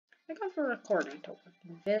I got the recording to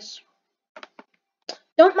this.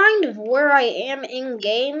 Don't mind where I am in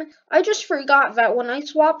game. I just forgot that when I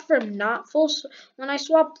swap from when I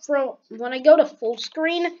go to full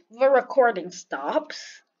screen, the recording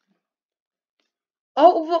stops.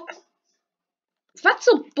 Oh, that's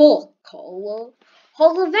a book, Holo.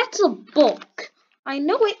 Holo, that's a book. I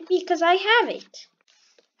know it because I have it.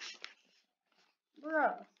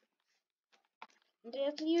 Bruh. And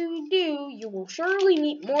as you do, you will surely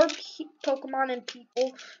meet more Pokemon and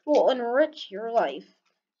people who will enrich your life.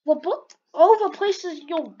 The book, all the places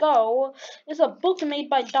you'll go, is a book made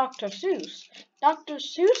by Dr. Seuss. Dr.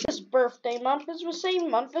 Seuss's birthday month is the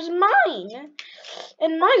same month as mine.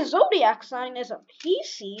 And my zodiac sign is a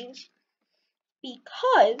Pisces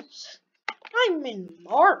because I'm in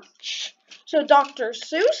March. So Dr.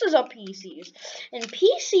 Seuss is a Pisces. And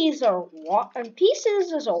Pisces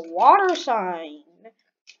is a water sign.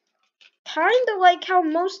 Kinda like how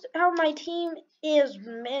my team is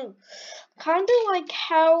kinda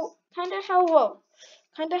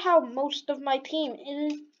how most of my team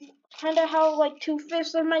is, kinda how like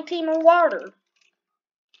 2/5 of my team are water.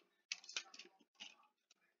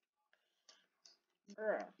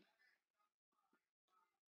 Bruh.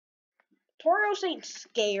 Tauros ain't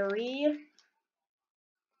scary.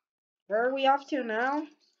 Where are we off to now?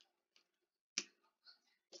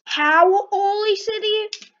 How, Holy City?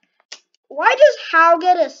 Why does How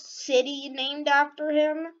get a city named after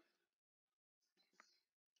him?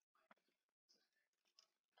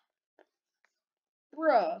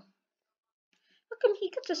 Bruh. How come he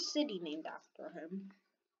gets a city named after him?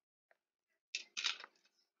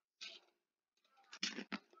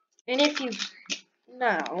 And if you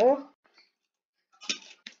know,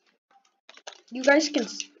 you guys can,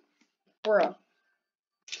 bruh.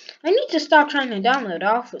 I need to stop trying to download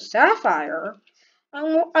Alpha Sapphire.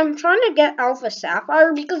 I'm trying to get Alpha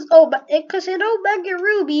Sapphire because in Omega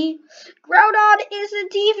Ruby, Groudon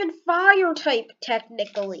isn't even fire type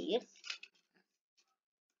technically.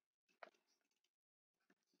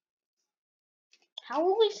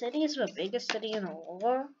 Howley City is the biggest city in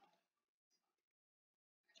Alola.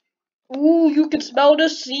 Ooh, you can smell the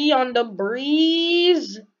sea on the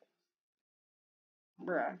breeze.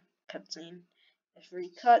 Bruh, cutscene.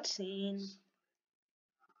 Every cutscene.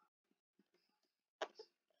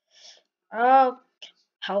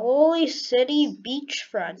 Howley City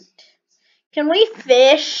beachfront. Can we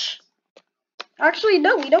fish? Actually,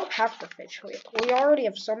 no, we don't have to fish. We already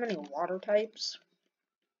have so many water types.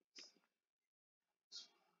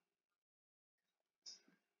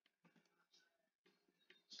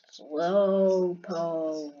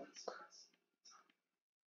 Slowpoke.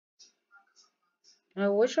 I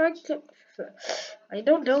wish I could. I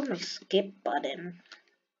don't know my skip button.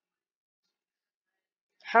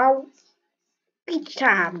 How? Beach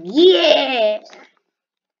time, yeah!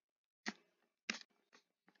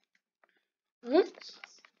 Hmm?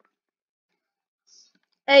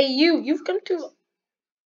 Hey, you've come to.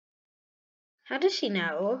 How does she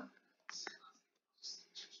know?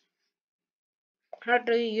 How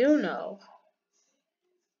do you know?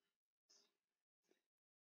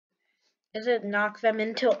 Is it knock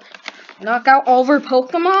out all their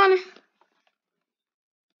Pokemon?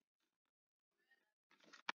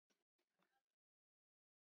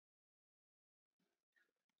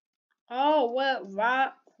 Oh, what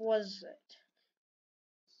was it?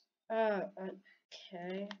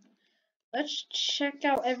 Okay. Let's check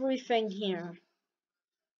out everything here.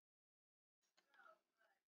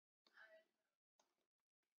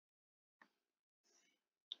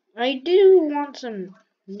 I do want some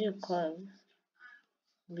new clothes.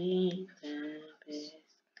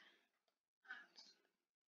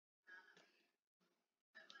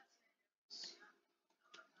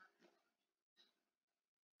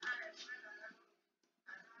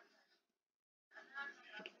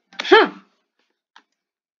 Huh!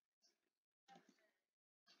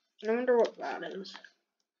 I wonder what that is.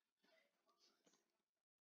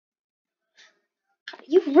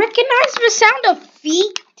 You recognize the sound of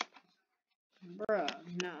feet? Bruh,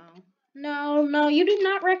 no. No, you do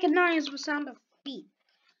not recognize the sound of feet.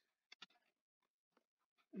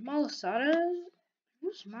 Malasadas?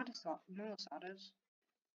 Who's Malasadas?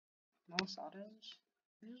 Malasadas?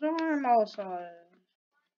 These are Malasadas.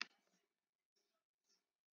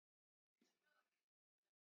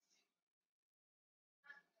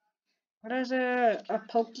 What is a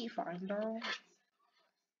Poke Finder?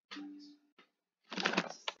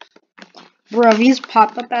 Bro, these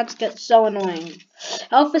pop-up ads get so annoying.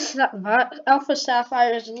 Alpha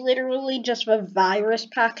Sapphire is literally just a virus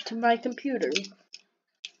pack to my computer.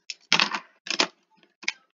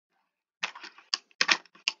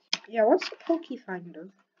 Yeah, what's the Poke Finder?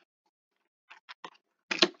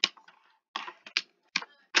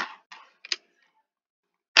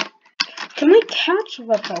 Can we catch the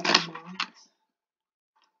Pokemon?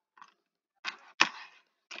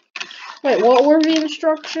 Wait, what were the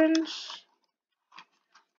instructions?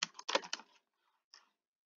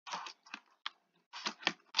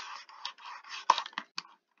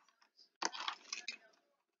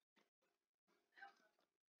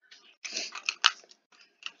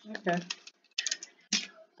 Okay.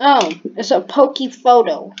 Oh, it's a Poke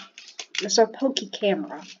Photo. It's a Poke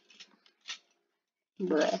Camera.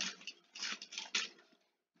 Bruh.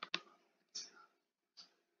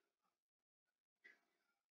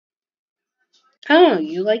 Oh,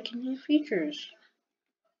 you like new features.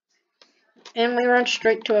 And we run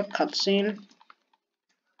straight to a cutscene.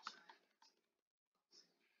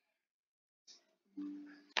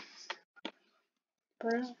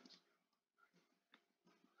 Bruh.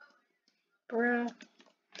 Bruh.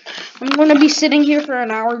 I'm gonna be sitting here for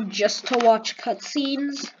an hour just to watch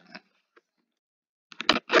cutscenes.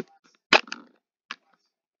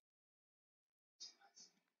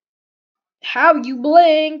 How you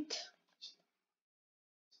blinked?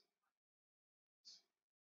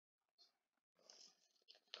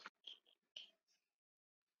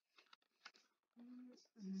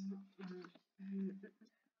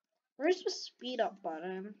 Where's the speed up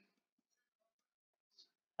button?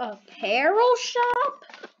 Apparel shop?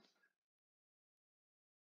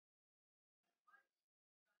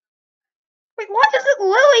 Wait, why doesn't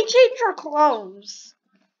Lily change her clothes?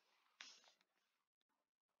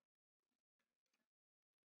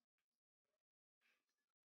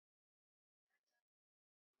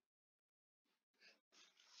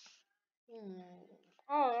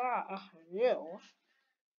 Oh, yeah, you.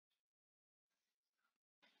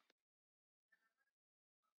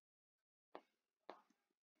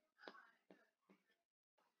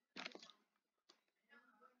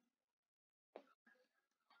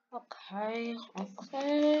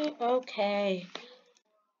 Okay.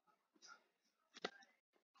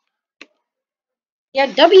 Yeah,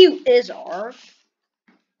 W is R.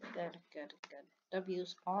 Good.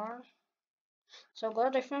 W's R. So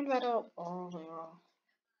glad I found that out earlier.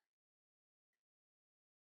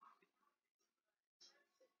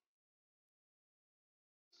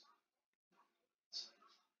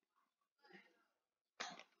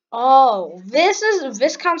 Oh,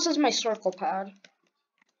 this counts as my circle pad.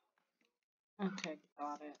 Okay,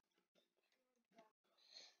 got it.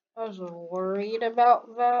 I was worried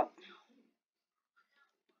about that.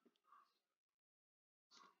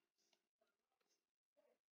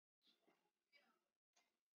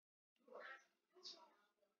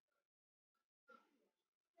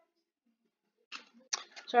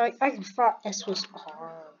 So I thought S was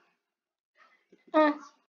R. Uh,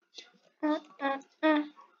 uh, uh, uh,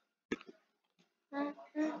 uh,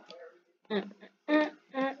 uh,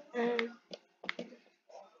 uh,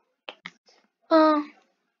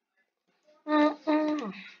 uh,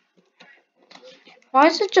 uh, Why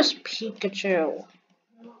is it just Pikachu?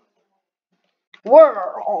 Where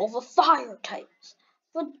are all the fire types?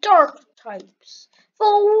 The dark types? The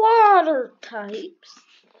water types?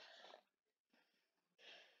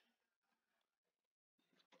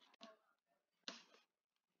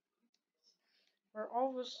 We're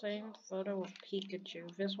all the same photo of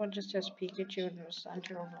Pikachu. This one just has Pikachu in the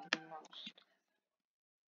center of the most.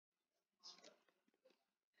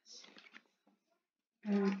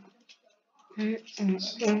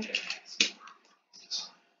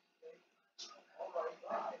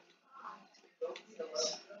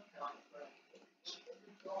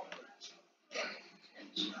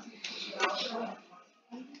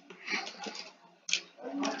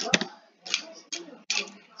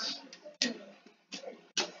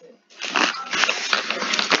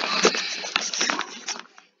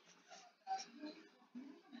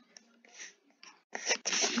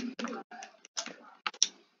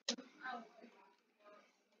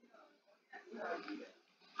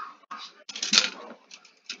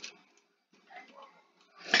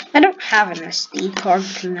 I don't have an SD card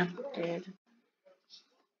connected.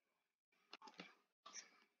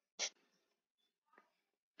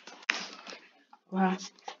 Wow.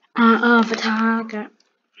 The target.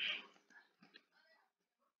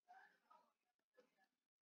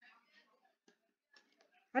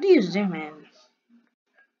 How do you zoom in?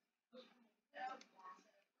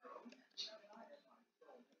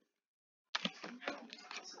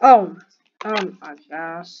 Oh, I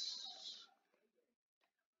guess.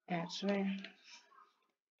 Actually.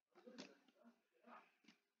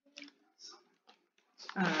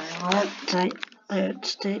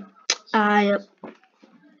 Let's take.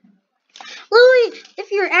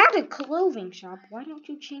 at a clothing shop. Why don't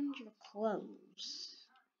you change your clothes?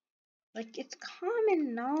 Like, it's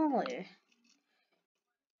common knowledge.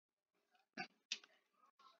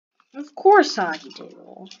 Of course I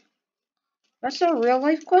do. That's a real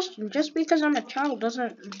life question. Just because I'm a child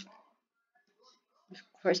doesn't. Of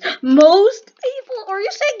course. Most people? Are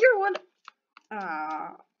you saying you're one?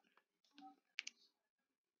 Uh,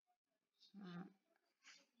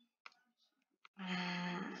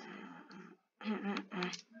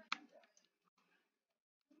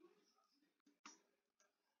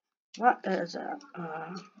 what is it?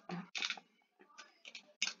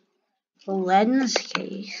 Lens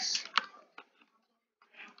case.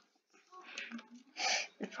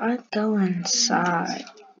 If I go inside.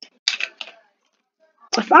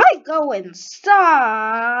 If I go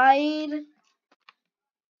inside.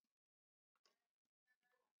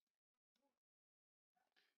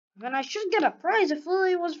 Then I should get a prize. If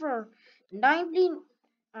it was for 90.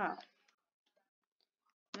 Oh.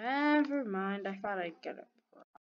 Never mind. I thought I'd get it.